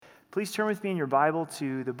Please turn with me in your Bible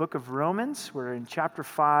to the book of Romans. We're in chapter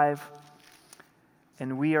 5,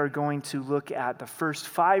 and we are going to look at the first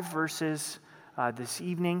 5 verses this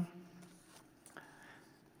evening.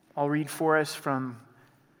 I'll read for us from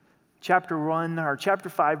chapter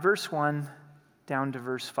 5, verse 1, down to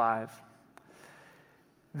verse 5.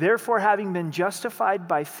 Therefore, having been justified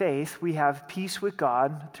by faith, we have peace with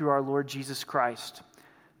God through our Lord Jesus Christ,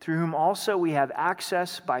 through whom also we have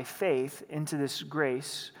access by faith into this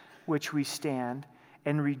grace which we stand,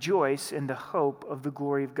 and rejoice in the hope of the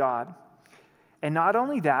glory of God. And not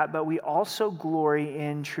only that, but we also glory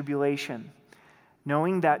in tribulation,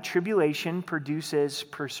 knowing that tribulation produces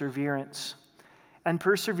perseverance, and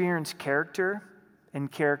perseverance character, and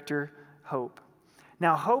character hope.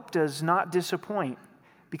 Now hope does not disappoint,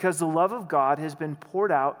 because the love of God has been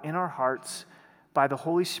poured out in our hearts by the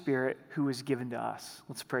Holy Spirit who was given to us.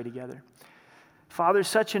 Let's pray together. Father,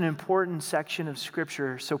 such an important section of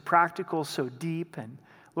Scripture, so practical, so deep. And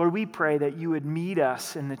Lord, we pray that you would meet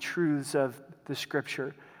us in the truths of the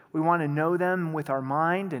Scripture. We want to know them with our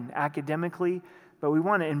mind and academically, but we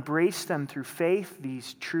want to embrace them through faith,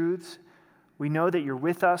 these truths. We know that you're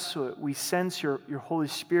with us, so we sense your Holy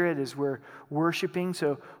Spirit as we're worshiping.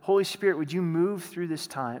 So, Holy Spirit, would you move through this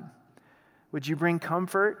time? Would you bring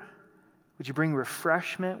comfort? Would you bring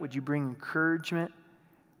refreshment? Would you bring encouragement?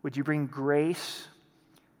 Would you bring grace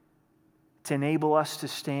to enable us to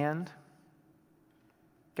stand?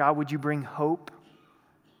 God, would you bring hope,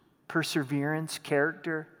 perseverance,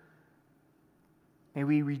 character? May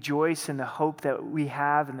we rejoice in the hope that we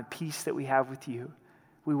have and the peace that we have with you.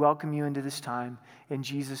 We welcome you into this time. In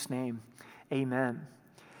Jesus' name, amen.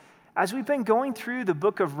 As we've been going through the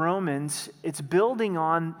book of Romans, it's building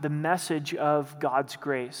on the message of God's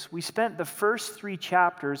grace. We spent the first 3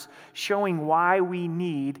 chapters showing why we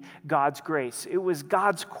need God's grace. It was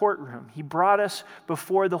God's courtroom. He brought us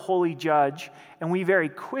before the holy judge, and we very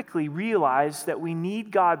quickly realized that we need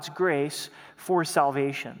God's grace for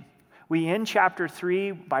salvation. We end chapter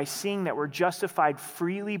 3 by seeing that we're justified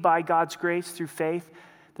freely by God's grace through faith.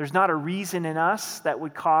 There's not a reason in us that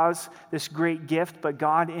would cause this great gift, but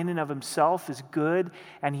God in and of himself is good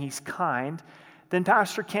and he's kind. Then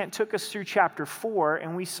Pastor Kent took us through chapter 4,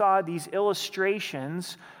 and we saw these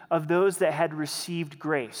illustrations of those that had received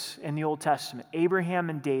grace in the Old Testament. Abraham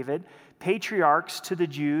and David, patriarchs to the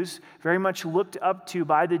Jews, very much looked up to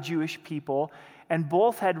by the Jewish people, and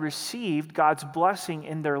both had received God's blessing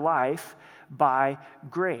in their life by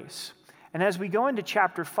grace. And as we go into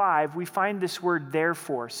chapter 5, we find this word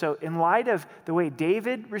therefore. So in light of the way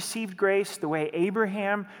David received grace, the way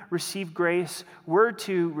Abraham received grace, we're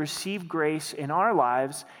to receive grace in our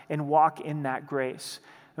lives and walk in that grace.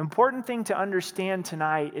 The important thing to understand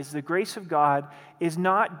tonight is the grace of God is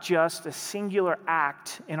not just a singular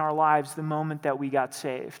act in our lives the moment that we got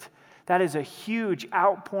saved. That is a huge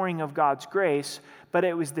outpouring of God's grace, but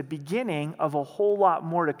it was the beginning of a whole lot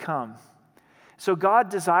more to come. So God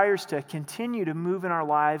desires to continue to move in our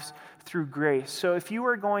lives through grace. So if you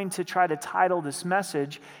were going to try to title this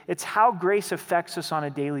message, it's how grace affects us on a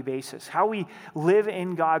daily basis, how we live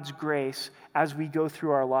in God's grace as we go through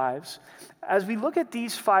our lives. As we look at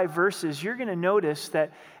these 5 verses, you're going to notice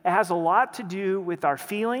that it has a lot to do with our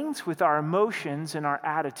feelings, with our emotions, and our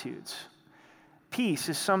attitudes. Peace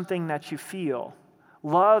is something that you feel.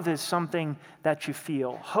 Love is something that you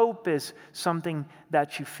feel. Hope is something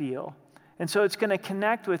that you feel. And so it's going to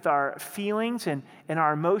connect with our feelings and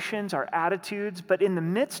our emotions, our attitudes. But in the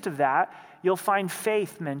midst of that, you'll find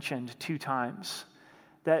faith mentioned 2 times.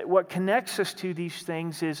 That what connects us to these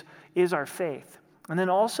things is our faith. And then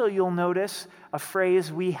also you'll notice a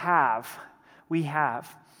phrase, we have. We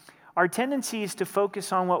have. Our tendency is to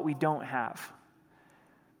focus on what we don't have.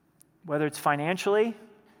 Whether it's financially,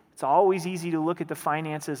 it's always easy to look at the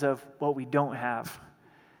finances of what we don't have.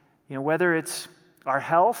 Whether it's our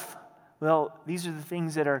health, well, these are the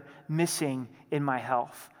things that are missing in my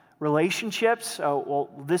health. Relationships,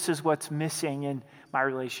 this is what's missing in my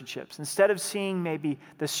relationships. Instead of seeing maybe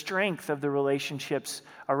the strength of the relationships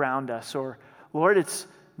around us, or, Lord, it's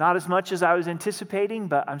not as much as I was anticipating,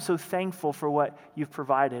 but I'm so thankful for what you've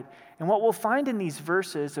provided. And what we'll find in these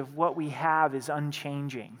verses of what we have is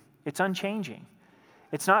unchanging. It's unchanging.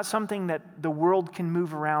 It's not something that the world can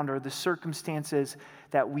move around or the circumstances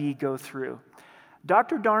that we go through.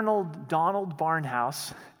 Dr. Donald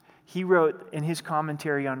Barnhouse, he wrote in his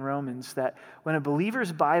commentary on Romans that when a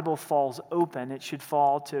believer's Bible falls open, it should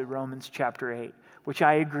fall to Romans chapter 8, which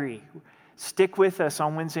I agree. Stick with us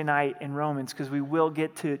on Wednesday night in Romans because we will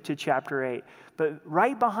get to chapter 8. But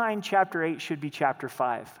right behind chapter 8 should be chapter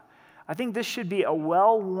 5. I think this should be a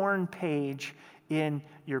well-worn page in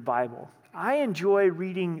your Bible. I enjoy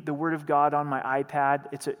reading the Word of God on my iPad.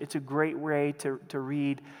 It's a great way to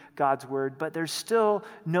read God's Word, but there's still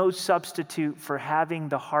no substitute for having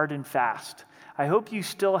the hard and fast. I hope you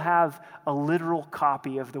still have a literal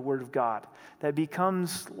copy of the Word of God that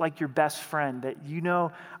becomes like your best friend, that you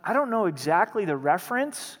know, I don't know exactly the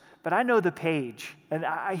reference, but I know the page. And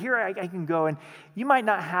I can go, and you might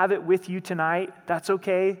not have it with you tonight. That's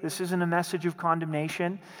okay. This isn't a message of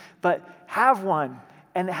condemnation, but have one.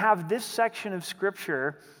 And have this section of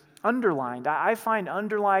Scripture underlined. I find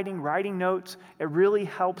underlining, writing notes, it really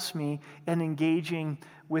helps me in engaging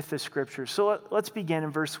with the Scripture. So let's begin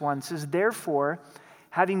in verse 1. It says, therefore,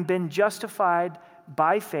 having been justified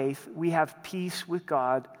by faith, we have peace with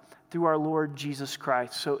God through our Lord Jesus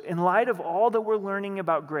Christ. So in light of all that we're learning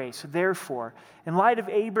about grace, therefore, in light of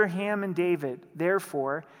Abraham and David,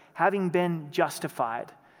 therefore, having been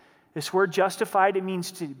justified. This word justified, it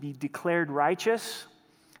means to be declared righteous,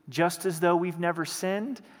 just as though we've never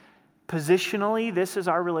sinned. Positionally, this is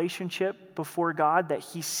our relationship before God, that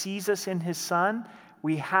He sees us in His Son.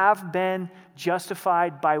 We have been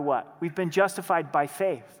justified by what? We've been justified by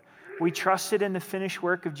faith. We trusted in the finished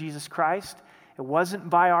work of Jesus Christ. It wasn't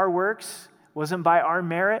by our works, it wasn't by our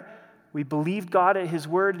merit. We believed God at His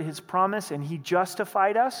word, at His promise, and He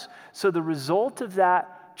justified us. So the result of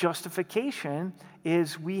that justification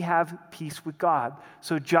is we have peace with God.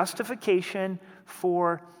 So justification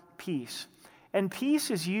for peace. And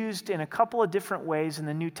peace is used in a couple of different ways in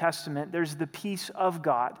the New Testament. There's the peace of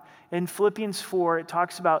God. In Philippians 4, it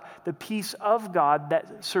talks about the peace of God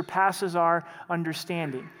that surpasses our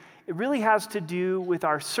understanding. It really has to do with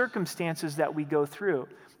our circumstances that we go through.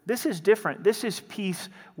 This is different. This is peace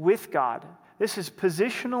with God. This is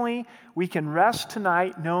positionally, we can rest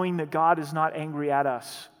tonight knowing that God is not angry at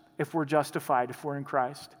us if we're justified, if we're in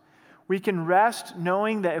Christ. We can rest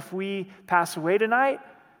knowing that if we pass away tonight,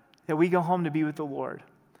 that we go home to be with the Lord,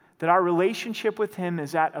 that our relationship with Him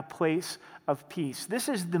is at a place of peace. This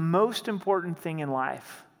is the most important thing in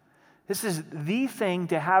life. This is the thing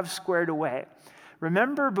to have squared away.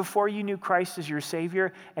 Remember before you knew Christ as your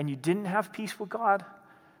Savior and you didn't have peace with God?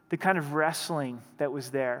 The kind of wrestling that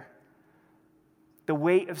was there. The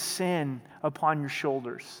weight of sin upon your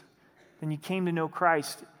shoulders. Then you came to know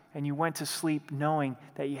Christ and you went to sleep knowing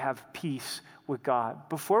that you have peace with God.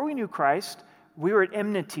 Before we knew Christ, we were at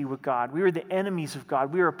enmity with God. We were the enemies of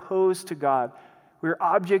God. We were opposed to God. We were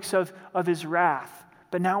objects of His wrath.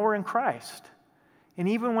 But now we're in Christ. And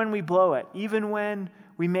even when we blow it, even when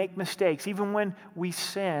we make mistakes, even when we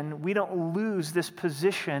sin, we don't lose this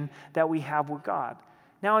position that we have with God.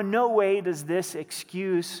 Now, in no way does this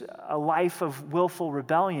excuse a life of willful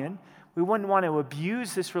rebellion. We wouldn't want to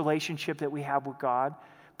abuse this relationship that we have with God,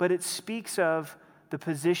 but it speaks of the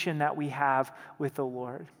position that we have with the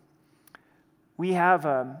Lord. We have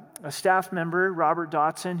a staff member, Robert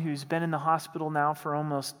Dotson, who's been in the hospital now for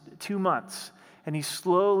almost 2 months, and he's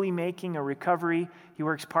slowly making a recovery. He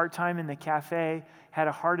works part-time in the cafe, had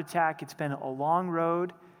a heart attack. It's been a long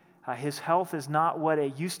road. His health is not what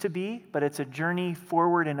it used to be, but it's a journey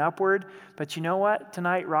forward and upward. But you know what?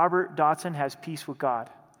 Tonight, Robert Dotson has peace with God.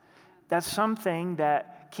 That's something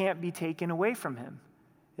that can't be taken away from him.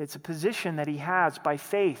 It's a position that he has by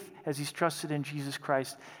faith as he's trusted in Jesus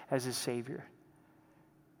Christ as his Savior.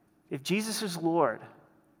 If Jesus is Lord,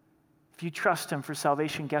 if you trust Him for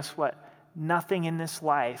salvation, guess what? Nothing in this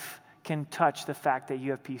life can touch the fact that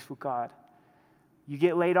you have peace with God. You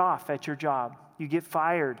get laid off at your job. You get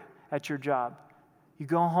fired at your job. You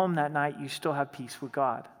go home that night, you still have peace with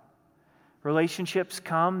God. Relationships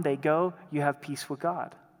come, they go, you have peace with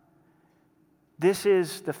God. This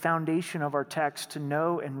is the foundation of our text, to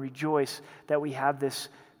know and rejoice that we have this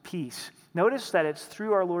peace. Notice that it's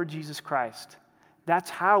through our Lord Jesus Christ.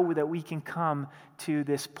 That's how that we can come to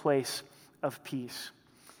this place of peace.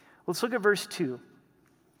 Let's look at verse 2.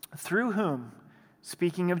 Through whom,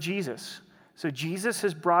 speaking of Jesus. So Jesus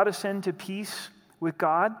has brought us into peace with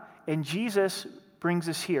God, and Jesus brings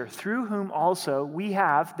us here. Through whom also we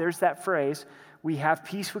have, there's that phrase, we have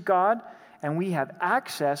peace with God, and we have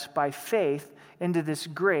access by faith into this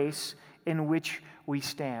grace in which we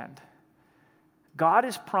stand. God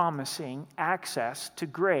is promising access to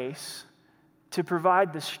grace to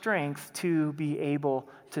provide the strength to be able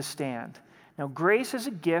to stand. Now, grace is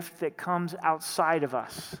a gift that comes outside of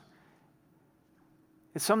us.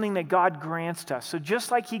 It's something that God grants to us. So just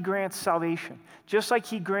like He grants salvation, just like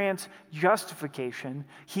He grants justification,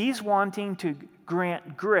 He's wanting to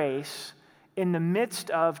grant grace in the midst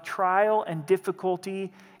of trial and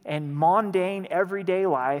difficulty and mundane everyday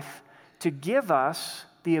life to give us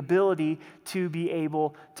the ability to be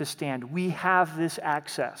able to stand. We have this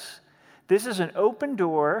access. This is an open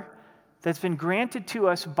door that's been granted to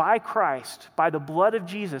us by Christ, by the blood of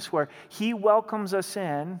Jesus, where he welcomes us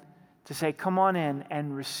in to say, come on in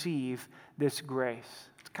and receive this grace.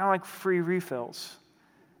 It's kind of like free refills.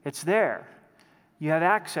 It's there. You have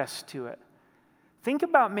access to it. Think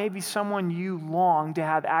about maybe someone you long to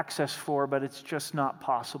have access for, but it's just not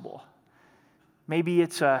possible. Maybe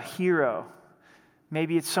it's a hero.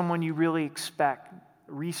 Maybe it's someone you really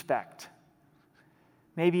respect.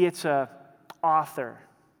 Maybe it's an author.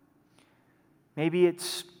 Maybe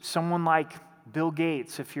it's someone like Bill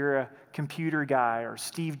Gates, if you're a computer guy, or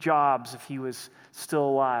Steve Jobs, if he was still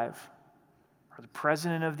alive, or the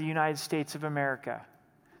President of the United States of America,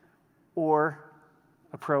 or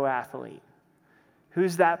a pro athlete.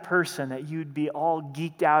 Who's that person that you'd be all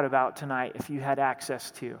geeked out about tonight if you had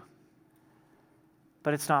access to?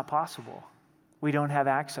 But it's not possible. We don't have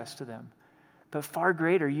access to them. But far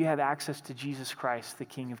greater, you have access to Jesus Christ, the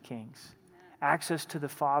King of Kings. Access to the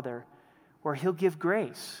Father, where he'll give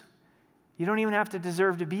grace. You don't even have to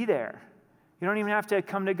deserve to be there. You don't even have to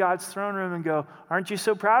come to God's throne room and go, aren't you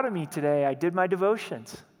so proud of me today? I did my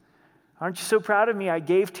devotions. Aren't you so proud of me? I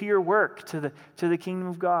gave to your work, to the kingdom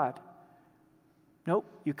of God. Nope,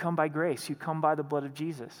 you come by grace. You come by the blood of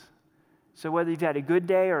Jesus. So whether you've had a good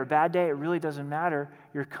day or a bad day, it really doesn't matter.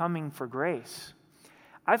 You're coming for grace.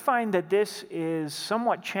 I find that this is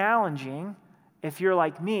somewhat challenging if you're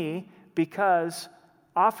like me, because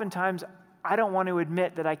oftentimes I don't want to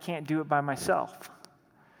admit that I can't do it by myself.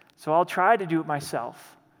 So I'll try to do it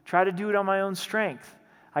myself, try to do it on my own strength.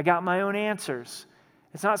 I got my own answers.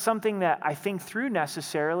 It's not something that I think through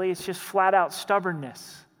necessarily. It's just flat out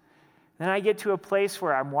stubbornness. Then I get to a place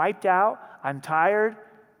where I'm wiped out, I'm tired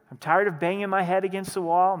of banging my head against the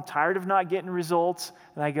wall, I'm tired of not getting results,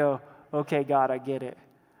 and I go, okay, God, I get it.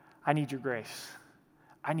 I need your grace.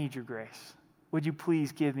 I need your grace. Would you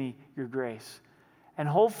please give me your grace? And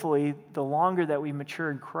hopefully, the longer that we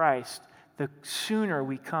mature in Christ, the sooner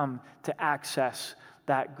we come to access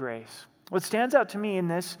that grace. What stands out to me in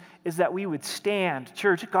this is that we would stand.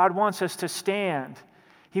 Church, God wants us to stand.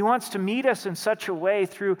 He wants to meet us in such a way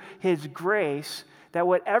through his grace that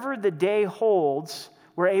whatever the day holds,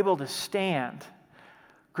 we're able to stand.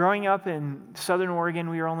 Growing up in Southern Oregon,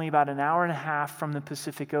 we were only about an hour and a half from the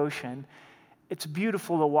Pacific Ocean. It's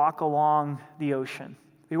beautiful to walk along the ocean.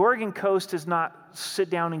 The Oregon coast is not sit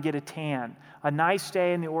down and get a tan. A nice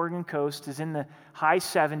day in the Oregon coast is in the high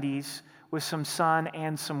 70s with some sun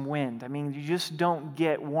and some wind. I mean, you just don't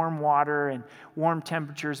get warm water and warm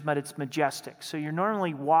temperatures, but it's majestic. So you're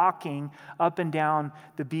normally walking up and down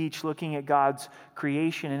the beach looking at God's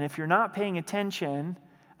creation. And if you're not paying attention,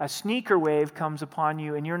 a sneaker wave comes upon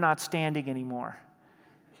you and you're not standing anymore.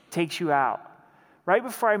 It takes you out. Right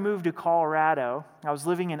before I moved to Colorado, I was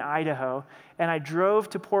living in Idaho, and I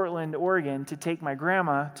drove to Portland, Oregon to take my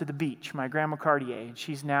grandma to the beach, my grandma Cartier, and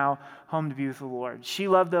she's now home to be with the Lord. She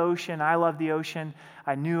loved the ocean. I loved the ocean.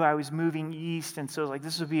 I knew I was moving east, and so I was like,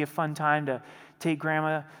 this would be a fun time to take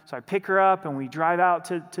grandma. So I pick her up, and we drive out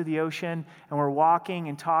to the ocean, and we're walking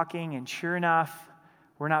and talking, and sure enough,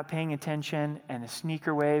 we're not paying attention, and a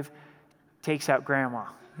sneaker wave takes out grandma.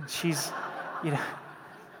 And she's,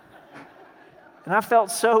 and I felt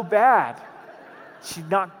so bad. She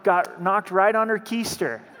got knocked right on her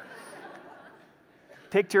keister.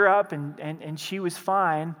 Picked her up, and she was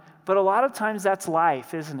fine. But a lot of times that's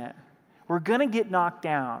life, isn't it? We're going to get knocked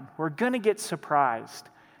down. We're going to get surprised.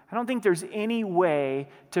 I don't think there's any way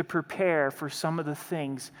to prepare for some of the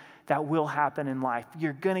things that will happen in life.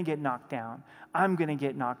 You're going to get knocked down. I'm going to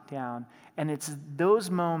get knocked down. And it's those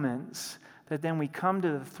moments that then we come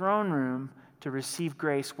to the throne room to receive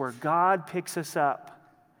grace, where God picks us up.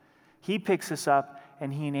 He picks us up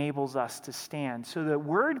and he enables us to stand. So the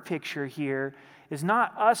word picture here is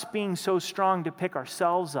not us being so strong to pick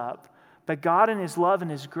ourselves up, but God in his love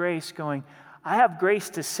and his grace going, I have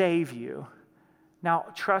grace to save you. Now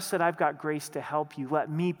trust that I've got grace to help you.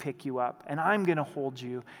 Let me pick you up, and I'm going to hold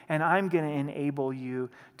you, and I'm going to enable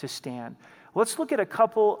you to stand. Let's look at a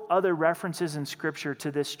couple other references in Scripture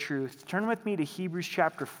to this truth. Turn with me to Hebrews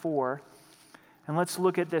chapter 4. And let's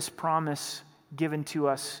look at this promise given to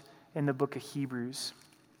us in the book of Hebrews.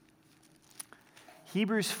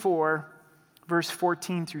 Hebrews 4, verse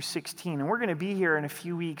 14 through 16. And we're going to be here in a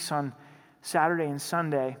few weeks on Saturday and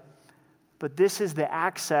Sunday. But this is the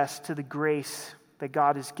access to the grace that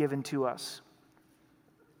God has given to us.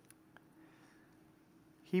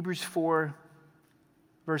 Hebrews 4,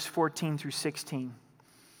 verse 14 through 16.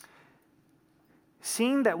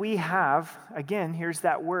 Seeing that we have, again, here's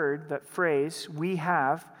that word, that phrase, we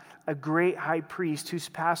have a great high priest who's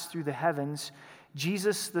passed through the heavens,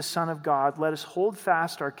 Jesus, the Son of God, let us hold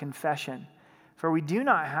fast our confession. For we do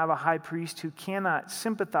not have a high priest who cannot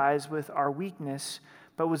sympathize with our weakness,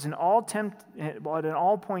 but was in all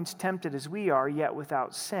points tempted as we are, yet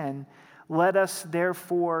without sin. Let us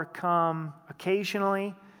therefore come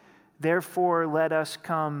occasionally. Therefore let us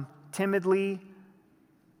come timidly.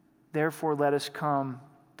 Therefore let us come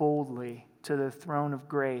boldly to the throne of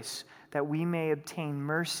grace, that we may obtain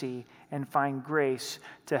mercy and find grace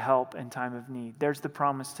to help in time of need. There's the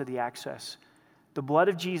promise to the access. The blood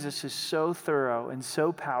of Jesus is so thorough and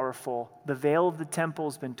so powerful. The veil of the temple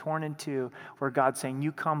has been torn in two, where God's saying,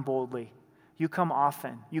 you come boldly. You come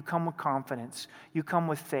often. You come with confidence. You come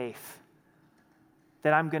with faith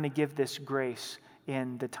that I'm going to give this grace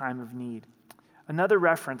in the time of need. Another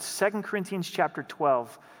reference, 2 Corinthians chapter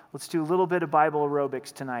 12. Let's do a little bit of Bible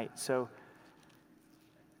aerobics tonight. So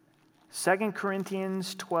 2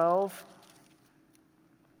 Corinthians 12.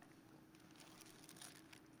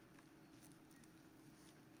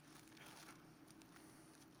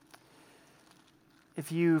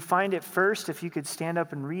 If you find it first, if you could stand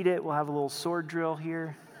up and read it, we'll have a little sword drill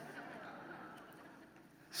here.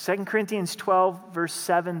 2 Corinthians 12, verse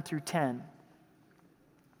 7 through 10.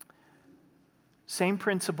 Same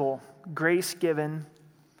principle, grace given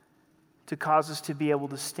to cause us to be able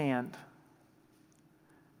to stand.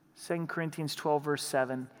 2 Corinthians 12, verse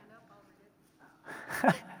 7.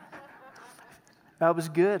 That was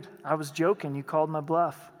good. I was joking. You called my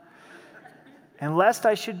bluff. And lest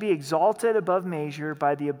I should be exalted above measure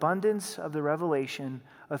by the abundance of the revelation,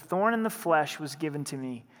 a thorn in the flesh was given to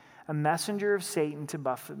me, a messenger of Satan to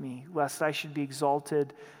buffet me, lest I should be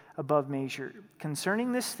exalted above measure.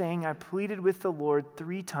 Concerning this thing, I pleaded with the Lord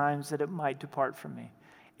 3 times that it might depart from me.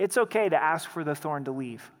 It's okay to ask for the thorn to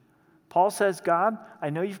leave. Paul says, God, I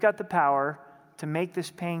know you've got the power to make this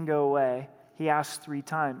pain go away. He asked 3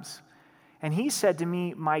 times. And he said to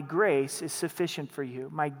me, my grace is sufficient for you.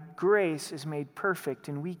 My grace is made perfect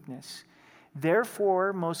in weakness.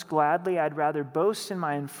 Therefore, most gladly, I'd rather boast in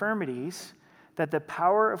my infirmities, that the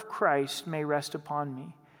power of Christ may rest upon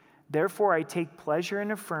me. Therefore, I take pleasure in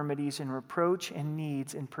infirmities, in reproach and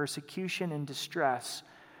needs, in persecution and distress,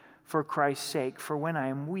 for Christ's sake. For when I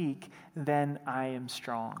am weak, then I am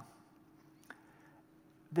strong.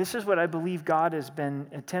 This is what I believe God has been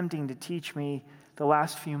attempting to teach me the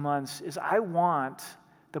last few months, is I want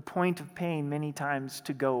the point of pain many times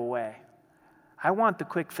to go away. I want the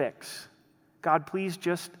quick fix. God, please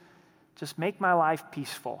just make my life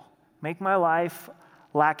peaceful. Make my life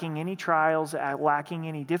lacking any trials, lacking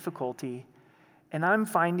any difficulty. And I'm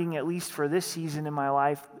finding, at least for this season in my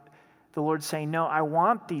life, the Lord saying, no, I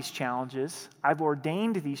want these challenges. I've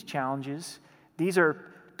ordained these challenges. These are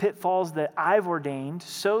pitfalls that I've ordained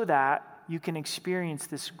so that you can experience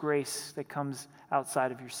this grace that comes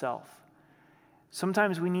outside of yourself.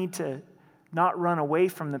 Sometimes we need to not run away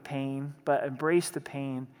from the pain, but embrace the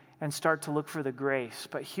pain and start to look for the grace.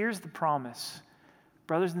 But here's the promise.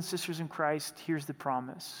 Brothers and sisters in Christ, here's the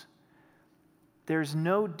promise. There's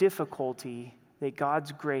no difficulty that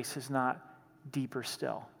God's grace is not deeper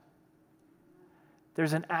still.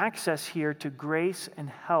 There's an access here to grace and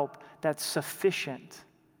help that's sufficient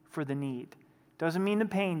for the need. Doesn't mean the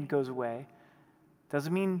pain goes away.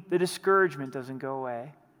 Doesn't mean the discouragement doesn't go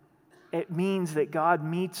away. It means that God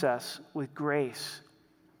meets us with grace,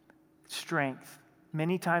 strength,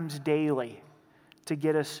 many times daily to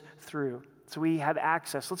get us through. So we have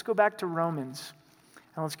access. Let's go back to Romans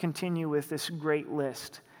and let's continue with this great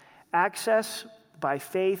list. Access by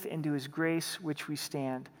faith into his grace, which we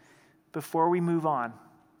stand. Before we move on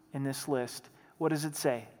in this list, what does it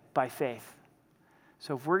say? By faith.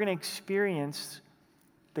 So if we're going to experience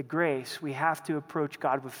the grace, we have to approach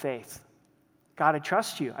God with faith. God, I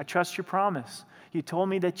trust you. I trust your promise. You told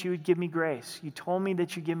me that you would give me grace. You told me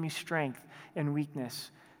that you give me strength and weakness.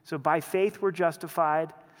 So by faith, we're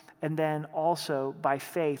justified. And then also by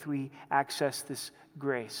faith, we access this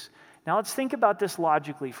grace. Now let's think about this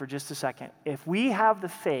logically for just a second. If we have the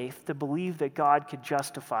faith to believe that God could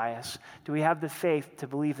justify us, do we have the faith to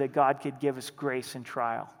believe that God could give us grace in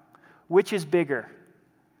trial? Which is bigger?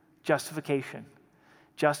 Justification.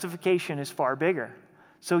 Justification is far bigger.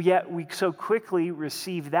 So yet we so quickly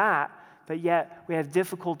receive that, but yet we have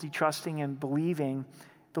difficulty trusting and believing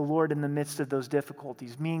the Lord in the midst of those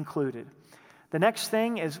difficulties, me included. The next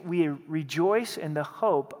thing is we rejoice in the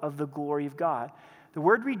hope of the glory of God. The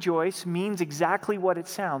word rejoice means exactly what it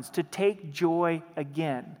sounds, to take joy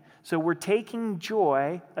again. So we're taking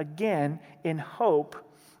joy again in hope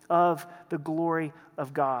of the glory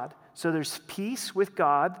of God. So there's peace with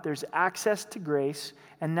God, there's access to grace,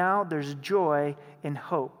 and now there's joy in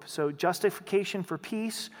hope. So justification for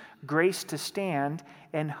peace, grace to stand,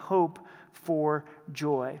 and hope for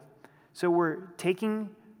joy. So we're taking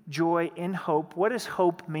joy in hope. What does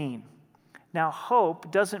hope mean? Now,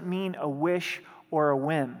 hope doesn't mean a wish or a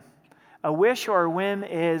whim. A wish or a whim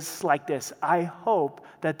is like this: I hope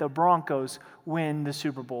that the Broncos win the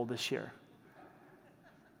Super Bowl this year.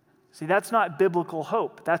 See, that's not biblical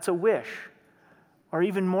hope. That's a wish. Or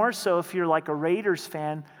even more so, if you're like a Raiders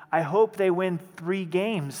fan, I hope they win 3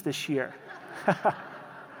 games this year.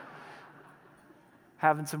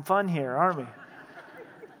 Having some fun here, aren't we?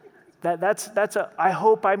 I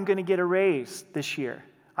hope I'm going to get a raise this year.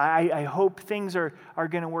 I hope things are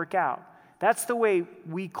going to work out. That's the way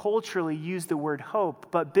we culturally use the word hope,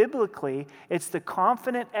 but biblically, it's the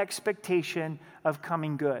confident expectation of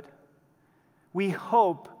coming good. We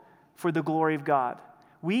hope for the glory of God.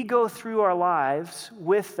 We go through our lives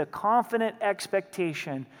with the confident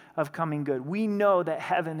expectation of coming good. We know that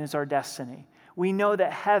heaven is our destiny. We know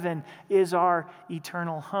that heaven is our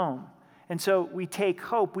eternal home. And so we take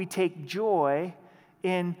hope, we take joy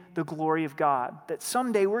in the glory of God, that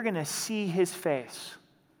someday we're going to see his face.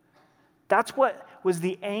 That's what was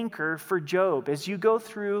the anchor for Job. As you go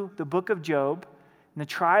through the book of Job and the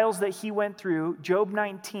trials that he went through, Job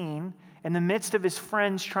 19, in the midst of his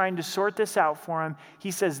friends trying to sort this out for him,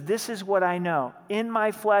 he says, this is what I know. In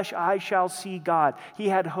my flesh I shall see God. He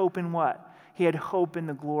had hope in what? He had hope in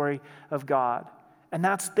the glory of God. And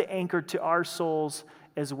that's the anchor to our souls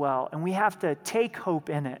as well. And we have to take hope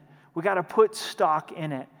in it. We got to put stock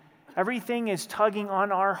in it. Everything is tugging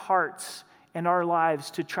on our hearts and our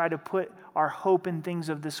lives to try to put our hope in things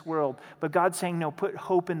of this world. But God's saying, no, put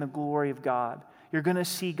hope in the glory of God. You're going to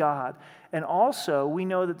see God. And also, we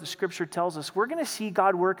know that the scripture tells us we're going to see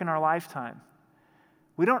God work in our lifetime.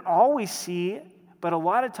 We don't always see it, but a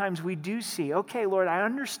lot of times we do see, okay, Lord, I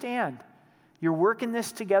understand. You're working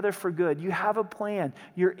this together for good. You have a plan.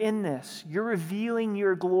 You're in this. You're revealing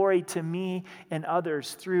your glory to me and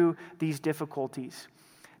others through these difficulties.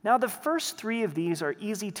 Now, the first 3 of these are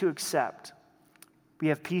easy to accept. We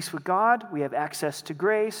have peace with God. We have access to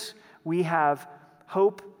grace. We have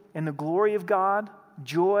hope in the glory of God,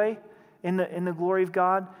 joy in the glory of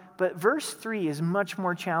God. But verse 3 is much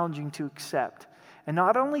more challenging to accept. And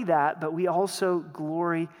not only that, but we also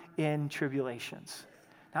glory in tribulations.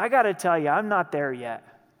 Now, I got to tell you, I'm not there yet.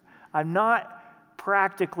 I'm not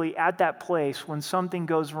practically at that place when something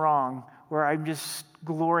goes wrong where I'm just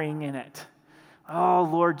glorying in it. Oh,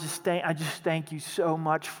 Lord, I just thank you so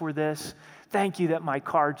much for this. Thank you that my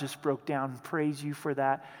car just broke down. Praise you for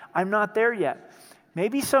that. I'm not there yet.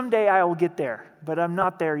 Maybe someday I will get there, but I'm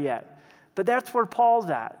not there yet. But that's where Paul's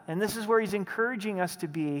at. And this is where he's encouraging us to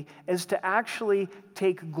be, is to actually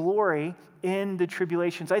take glory in the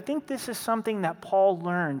tribulations. I think this is something that Paul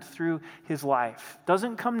learned through his life.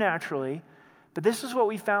 Doesn't come naturally, but this is what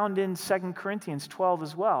we found in 2 Corinthians 12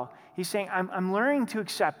 as well. He's saying, I'm learning to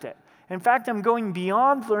accept it. In fact, I'm going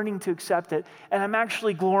beyond learning to accept it, and I'm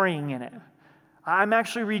actually glorying in it. I'm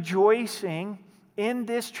actually rejoicing in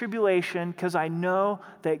this tribulation because I know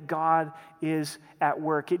that God is at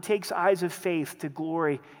work. It takes eyes of faith to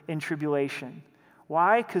glory in tribulation.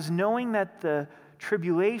 Why? Because knowing that the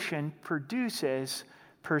tribulation produces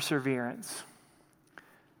perseverance.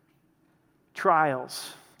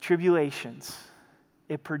 Trials, tribulations,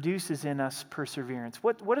 it produces in us perseverance.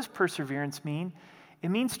 What does perseverance mean? It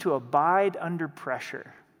means to abide under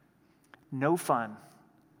pressure. No fun,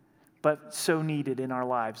 but so needed in our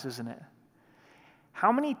lives, isn't it?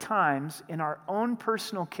 How many times in our own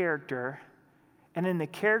personal character and in the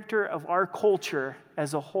character of our culture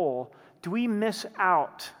as a whole do we miss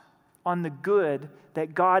out on the good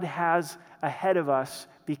that God has ahead of us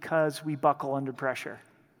because we buckle under pressure?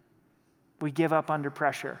 We give up under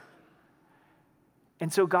pressure.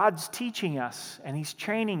 And so God's teaching us and he's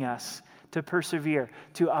training us to persevere,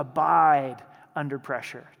 to abide under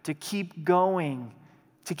pressure, to keep going,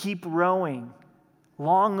 to keep rowing.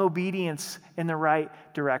 Long obedience in the right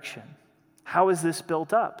direction. How is this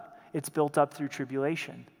built up? It's built up through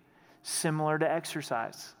tribulation, similar to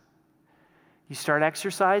exercise. You start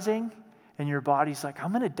exercising, and your body's like, I'm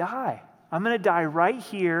going to die. I'm going to die right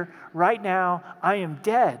here, right now. I am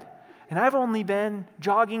dead. And I've only been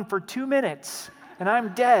jogging for 2 minutes, and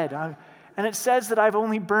I'm dead. And it says that I've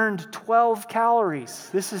only burned 12 calories.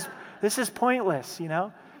 This is pointless, you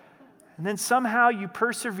know? And then somehow you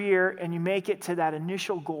persevere and you make it to that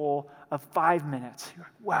initial goal of 5 minutes. You're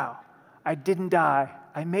like, wow, I didn't die.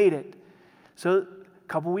 I made it. So a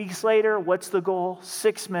couple weeks later, what's the goal?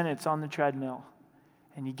 6 minutes on the treadmill.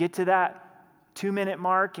 And you get to that 2-minute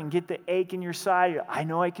mark and get the ache in your side. I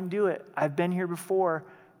know I can do it. I've been here before.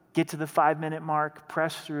 Get to the 5-minute mark,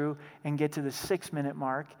 press through, and get to the 6-minute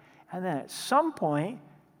mark. And then at some point,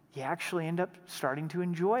 you actually end up starting to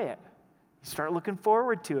enjoy it. You start looking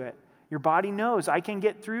forward to it. Your body knows, I can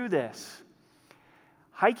get through this.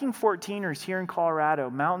 Hiking 14ers here in Colorado,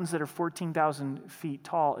 mountains that are 14,000 feet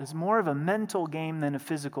tall, is more of a mental game than a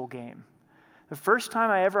physical game. The first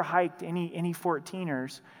time I ever hiked any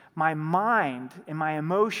 14ers, my mind and my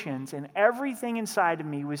emotions and everything inside of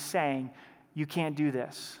me was saying, you can't do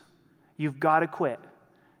this. You've got to quit.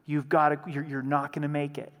 You're not going to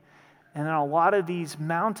make it. And then a lot of these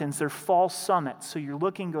mountains, they're false summits. So you're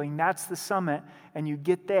looking, going, that's the summit, and you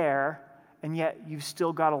get there, and yet you've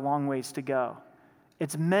still got a long ways to go.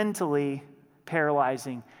 It's mentally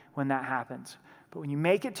paralyzing when that happens. But when you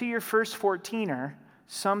make it to your first 14er,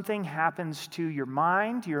 something happens to your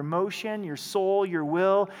mind, your emotion, your soul, your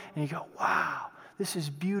will, and you go, wow, this is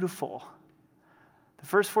beautiful. The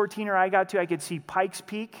first 14er I got to, I could see Pikes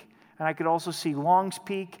Peak, and I could also see Long's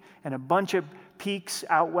Peak, and a bunch of peaks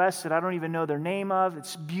out west that I don't even know their name of.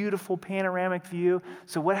 It's beautiful panoramic view.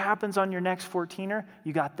 So what happens on your next 14er?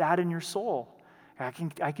 You got that in your soul. I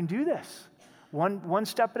can do this. One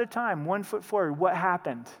step at a time, 1 foot forward. What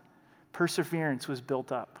happened? Perseverance was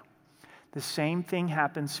built up. The same thing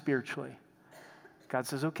happens spiritually. God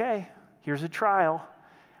says, okay, here's a trial.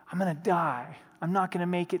 I'm going to die. I'm not going to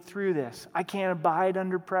make it through this. I can't abide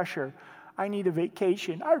under pressure. I need a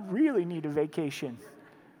vacation. I really need a vacation.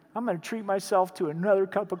 I'm going to treat myself to another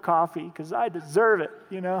cup of coffee because I deserve it,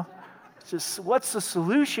 It's just, what's the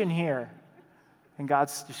solution here? And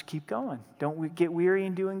God's just keep going. Don't get weary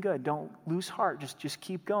in doing good. Don't lose heart. Just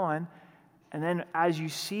keep going. And then as you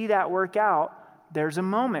see that work out, there's a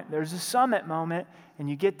moment. There's a summit moment. And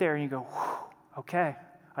you get there and you go, okay,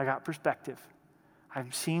 I got perspective.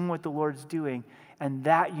 I'm seeing what the Lord's doing. And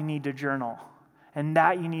that you need to journal. And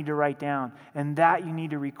that you need to write down. And that you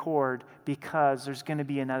need to record because there's going to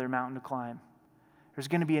be another mountain to climb. There's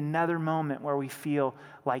going to be another moment where we feel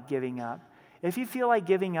like giving up. If you feel like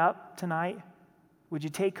giving up tonight, would you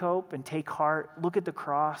take hope and take heart, look at the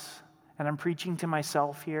cross, and I'm preaching to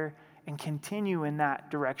myself here, and continue in that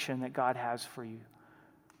direction that God has for you.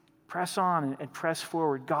 Press on and press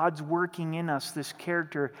forward. God's working in us this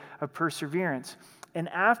character of perseverance. And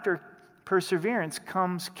after perseverance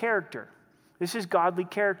comes character. This is godly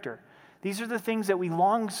character. These are the things that we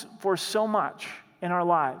long for so much in our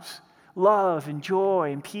lives. Love and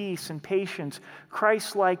joy and peace and patience,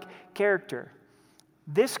 Christ-like character.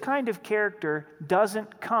 This kind of character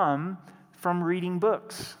doesn't come from reading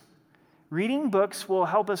books. Reading books will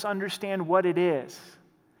help us understand what it is,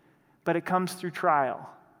 but it comes through trial.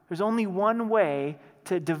 There's only one way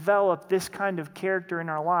to develop this kind of character in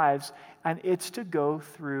our lives, and it's to go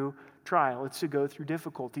through trial. It's to go through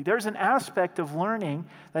difficulty. There's an aspect of learning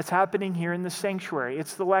that's happening here in the sanctuary.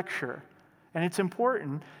 It's the lecture, and it's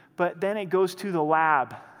important, but then it goes to the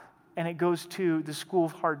lab. And it goes to the school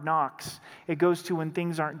of hard knocks. It goes to when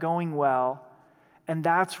things aren't going well. And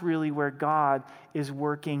that's really where God is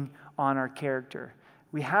working on our character.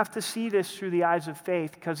 We have to see this through the eyes of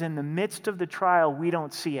faith because in the midst of the trial, we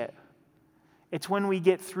don't see it. It's when we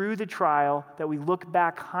get through the trial that we look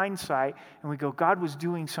back hindsight and we go, God was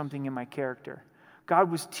doing something in my character. God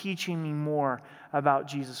was teaching me more about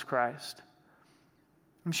Jesus Christ.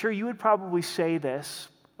 I'm sure you would probably say this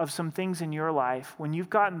of some things in your life, when you've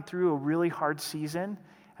gotten through a really hard season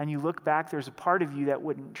and you look back, there's a part of you that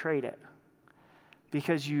wouldn't trade it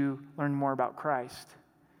because you learned more about Christ.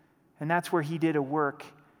 And that's where he did a work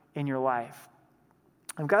in your life.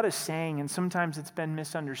 I've got a saying, and sometimes it's been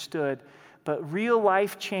misunderstood, but real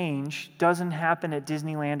life change doesn't happen at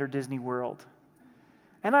Disneyland or Disney World.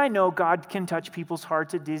 And I know God can touch people's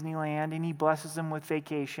hearts at Disneyland and he blesses them with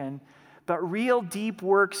vacation, but real deep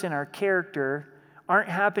works in our character aren't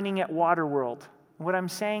happening at Waterworld. What I'm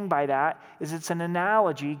saying by that is it's an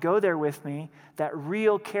analogy, go there with me, that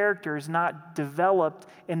real character is not developed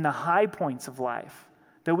in the high points of life.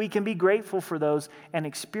 Though we can be grateful for those and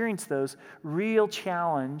experience those, real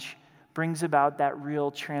challenge brings about that real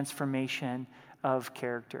transformation of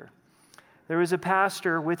character. There was a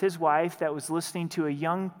pastor with his wife that was listening to a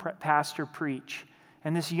young pastor preach.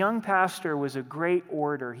 And this young pastor was a great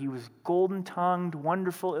orator. He was golden-tongued,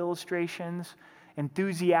 wonderful illustrations,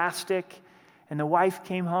 enthusiastic, and the wife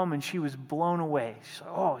came home and she was blown away. She said,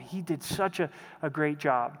 oh, he did such a great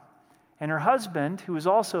job. And her husband, who was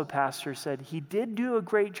also a pastor, said, he did do a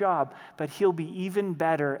great job, but he'll be even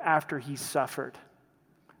better after he's suffered.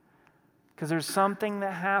 Because there's something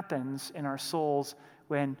that happens in our souls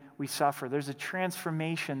when we suffer. There's a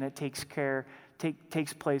transformation that takes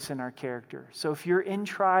place in our character. So if you're in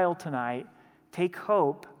trial tonight, take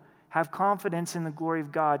hope. Have confidence in the glory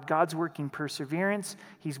of God. God's working perseverance.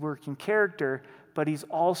 He's working character, but he's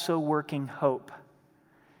also working hope.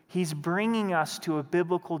 He's bringing us to a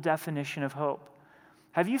biblical definition of hope.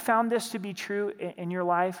 Have you found this to be true in your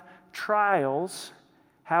life? Trials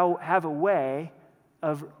have a way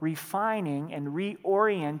of refining and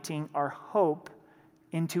reorienting our hope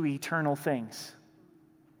into eternal things.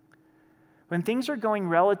 When things are going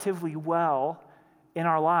relatively well in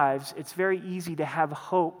our lives, it's very easy to have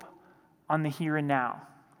hope on the here and now.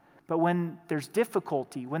 But when there's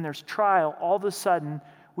difficulty, when there's trial, all of a sudden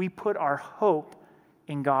we put our hope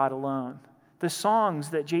in God alone. The songs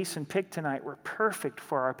that Jason picked tonight were perfect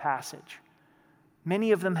for our passage.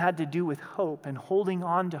 Many of them had to do with hope and holding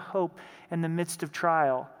on to hope in the midst of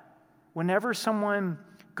trial. Whenever someone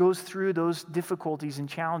goes through those difficulties and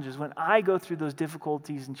challenges, when I go through those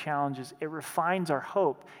difficulties and challenges, it refines our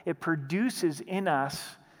hope. It produces in us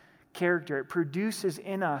character. It produces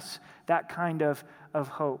in us that kind of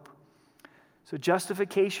hope. So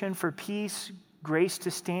justification for peace, grace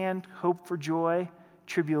to stand, hope for joy,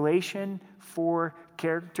 tribulation for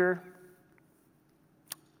character.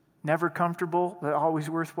 Never comfortable, but always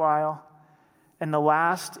worthwhile. And the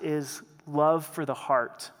last is love for the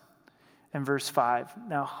heart in verse 5.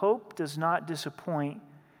 Now, hope does not disappoint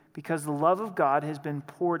because the love of God has been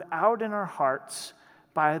poured out in our hearts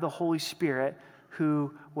by the Holy Spirit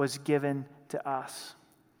who was given to us.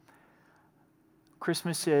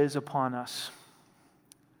 Christmas is upon us.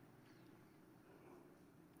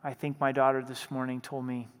 I think my daughter this morning told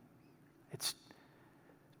me it's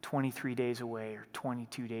 23 days away or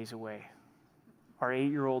 22 days away. Our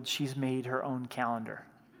 8-year-old, she's made her own calendar.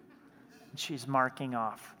 She's marking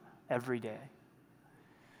off every day.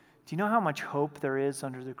 Do you know how much hope there is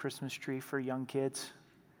under the Christmas tree for young kids?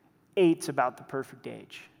 8's about the perfect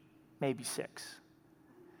age, maybe 6.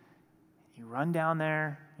 You run down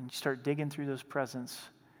there and you start digging through those presents,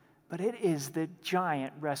 but it is the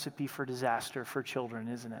giant recipe for disaster for children,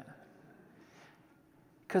 isn't it?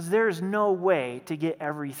 Because there's no way to get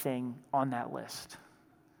everything on that list.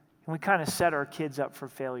 And we kind of set our kids up for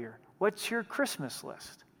failure. What's your Christmas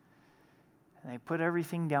list? And they put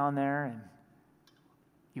everything down there, and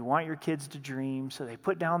you want your kids to dream, so they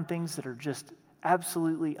put down things that are just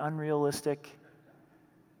absolutely unrealistic.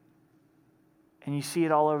 And you see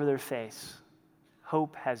it all over their face.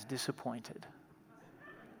 Hope has disappointed.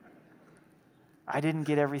 I didn't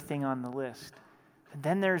get everything on the list. And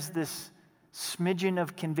then there's this smidgen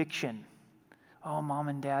of conviction. Oh, mom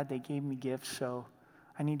and dad, they gave me gifts, so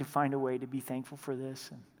I need to find a way to be thankful for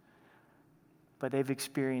this. But they've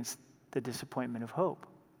experienced the disappointment of hope.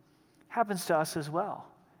 Happens to us as well.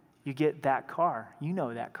 You get that car. You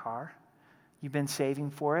know that car. You've been saving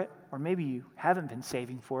for it, or maybe you haven't been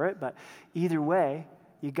saving for it, but either way,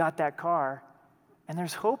 you got that car, and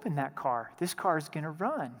there's hope in that car. This car is going to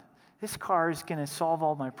run. This car is going to solve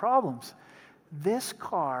all my problems. This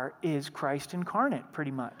car is Christ incarnate, pretty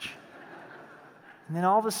much. And then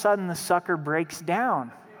all of a sudden, the sucker breaks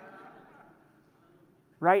down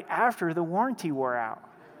right after the warranty wore out.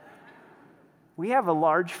 We have a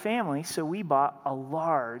large family, so we bought a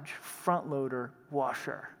large front-loader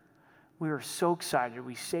washer. We were so excited.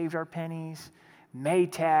 We saved our pennies,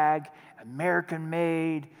 Maytag,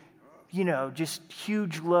 American-made, just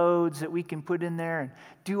huge loads that we can put in there and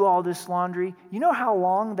do all this laundry. You know how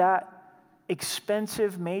long that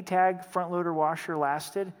expensive Maytag front-loader washer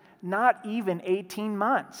lasted? Not even 18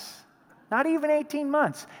 months. Not even 18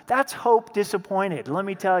 months. That's hope disappointed, let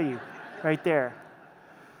me tell you, right there.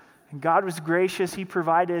 And God was gracious. He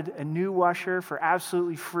provided a new washer for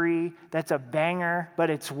absolutely free. That's a banger, but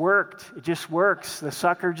it's worked. It just works. The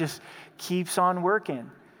sucker just keeps on working.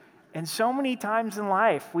 And so many times in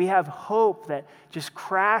life, we have hope that just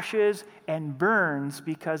crashes and burns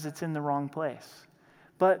because it's in the wrong place.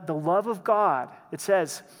 But the love of God, it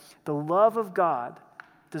says, the love of God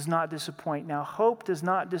does not disappoint. Now, hope does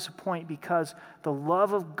not disappoint because the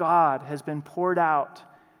love of God has been poured out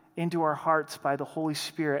into our hearts by the Holy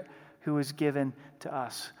Spirit who is given to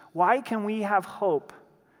us. Why can we have hope?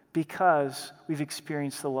 Because we've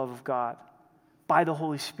experienced the love of God by the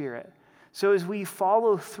Holy Spirit. So as we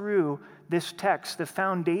follow through this text, the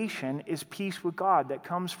foundation is peace with God that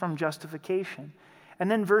comes from justification. And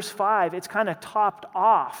then verse 5, it's kind of topped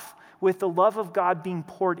off with the love of God being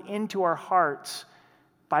poured into our hearts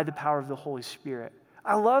by the power of the Holy Spirit.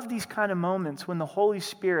 I love these kind of moments when the Holy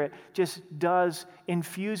Spirit just does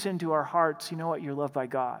infuse into our hearts, you know what, you're loved by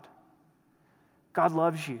God. God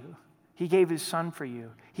loves you. He gave his son for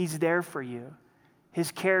you. He's there for you.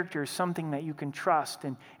 His character is something that you can trust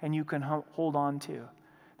and you can hold on to.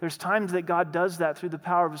 There's times that God does that through the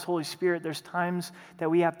power of his Holy Spirit. There's times that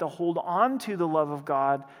we have to hold on to the love of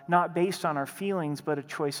God, not based on our feelings, but a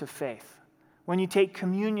choice of faith. When you take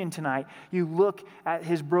communion tonight, you look at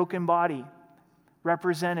his broken body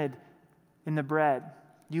represented in the bread.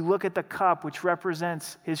 You look at the cup, which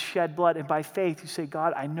represents his shed blood, and by faith you say,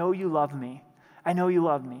 God, I know you love me. I know you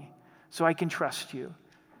love me, so I can trust you.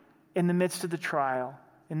 In the midst of the trial,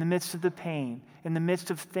 in the midst of the pain, in the midst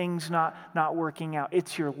of things not working out,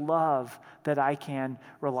 it's your love that I can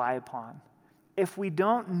rely upon. If we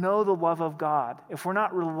don't know the love of God, if we're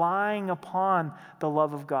not relying upon the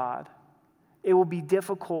love of God, it will be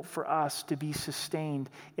difficult for us to be sustained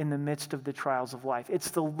in the midst of the trials of life.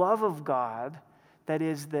 It's the love of God that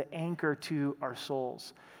is the anchor to our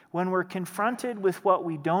souls. When we're confronted with what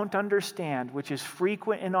we don't understand, which is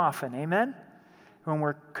frequent and often, amen? When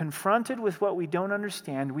we're confronted with what we don't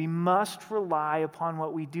understand, we must rely upon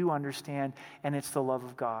what we do understand, and it's the love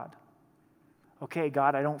of God. Okay,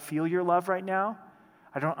 God, I don't feel your love right now.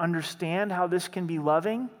 I don't understand how this can be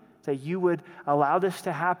loving, that you would allow this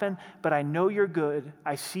to happen, but I know you're good.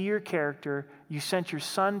 I see your character. You sent your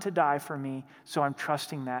son to die for me, so I'm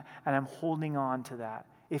trusting that, and I'm holding on to that.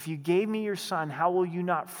 If you gave me your son, how will you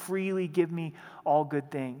not freely give me all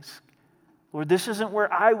good things? Lord, this isn't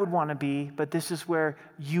where I would want to be, but this is where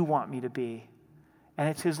you want me to be. And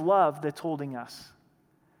it's his love that's holding us.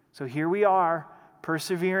 So here we are,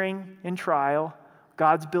 persevering in trial.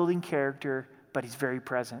 God's building character, but he's very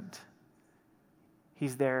present.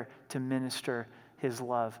 He's there to minister his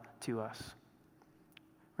love to us.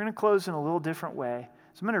 We're going to close in a little different way.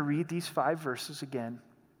 So I'm going to read these 5 verses again,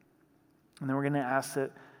 and then we're going to ask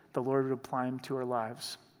that the Lord would apply them to our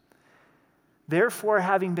lives. Therefore,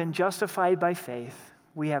 having been justified by faith,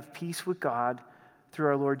 we have peace with God through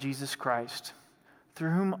our Lord Jesus Christ,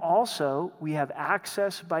 through whom also we have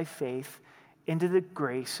access by faith into the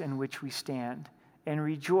grace in which we stand, and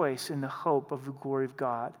rejoice in the hope of the glory of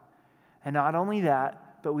God. And not only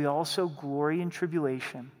that, but we also glory in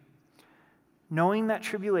tribulation, knowing that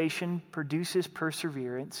tribulation produces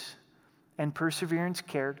perseverance, and perseverance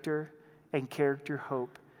character, and character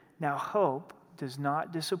hope. Now hope does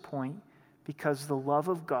not disappoint, because the love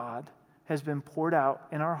of God has been poured out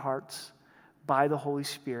in our hearts by the Holy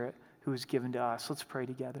Spirit who is given to us. Let's pray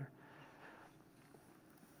together.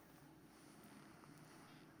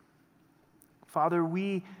 Father,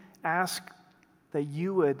 we ask that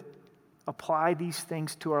you would apply these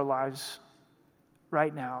things to our lives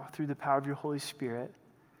right now through the power of your Holy Spirit.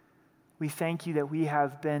 We thank you that we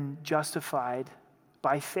have been justified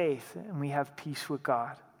by faith and we have peace with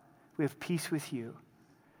God. We have peace with you.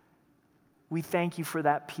 We thank you for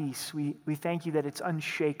that peace. We thank you that it's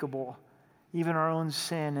unshakable. Even our own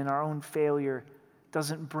sin and our own failure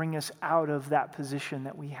doesn't bring us out of that position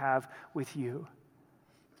that we have with you.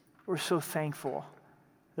 We're so thankful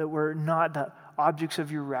that we're not the objects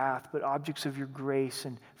of your wrath, but objects of your grace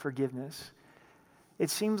and forgiveness. It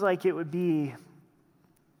seems like it would be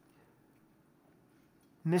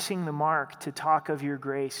missing the mark to talk of your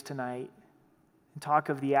grace tonight and talk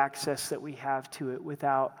of the access that we have to it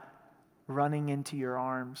without running into your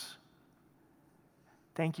arms.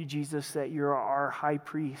 Thank you, Jesus, that you're our high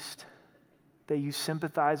priest, that you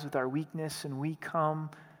sympathize with our weakness, and we come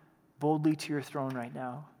boldly to your throne right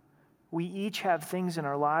now. We each have things in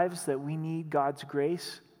our lives that we need God's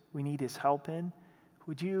grace, we need his help in.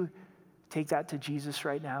 Would you take that to Jesus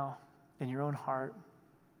right now in your own heart?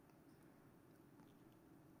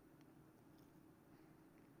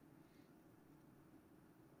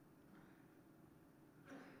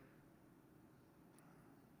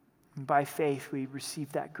 And by faith, we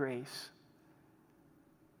receive that grace.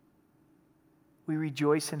 We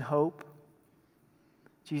rejoice in hope.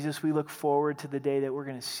 Jesus, we look forward to the day that we're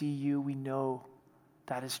going to see you. We know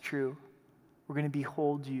that is true. We're going to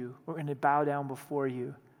behold you. We're going to bow down before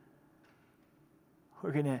you.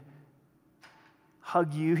 We're going to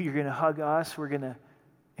hug you. You're going to hug us. We're going to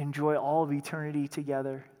enjoy all of eternity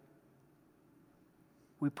together.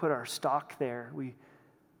 We put our stock there. We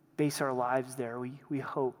base our lives there. We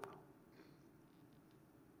hope.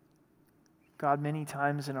 God, many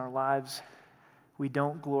times in our lives, we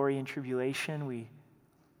don't glory in tribulation.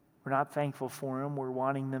 We're not thankful for them. We're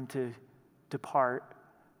wanting them to depart.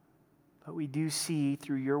 But we do see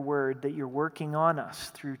through your word that you're working on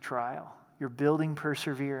us through trial. You're building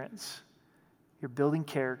perseverance. You're building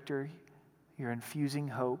character. You're infusing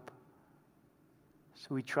hope. So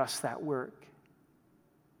we trust that work.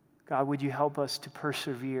 God, would you help us to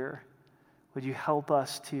persevere? Would you help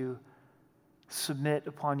us to submit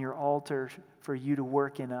upon your altar for you to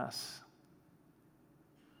work in us?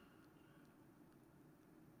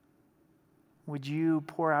 Would you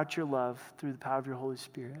pour out your love through the power of your Holy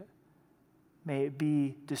Spirit? May it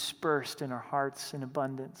be dispersed in our hearts in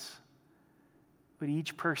abundance. Would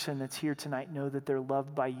each person that's here tonight know that they're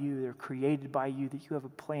loved by you, they're created by you, that you have a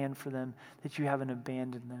plan for them, that you haven't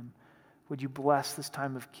abandoned them. Would you bless this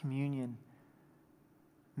time of communion,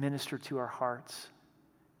 minister to our hearts.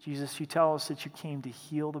 Jesus, you tell us that you came to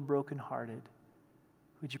heal the brokenhearted.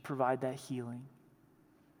 Would you provide that healing?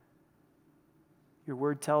 Your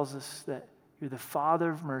word tells us that you're the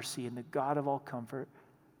Father of mercy and the God of all comfort.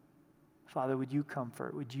 Father, would you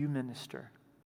comfort? Would you minister?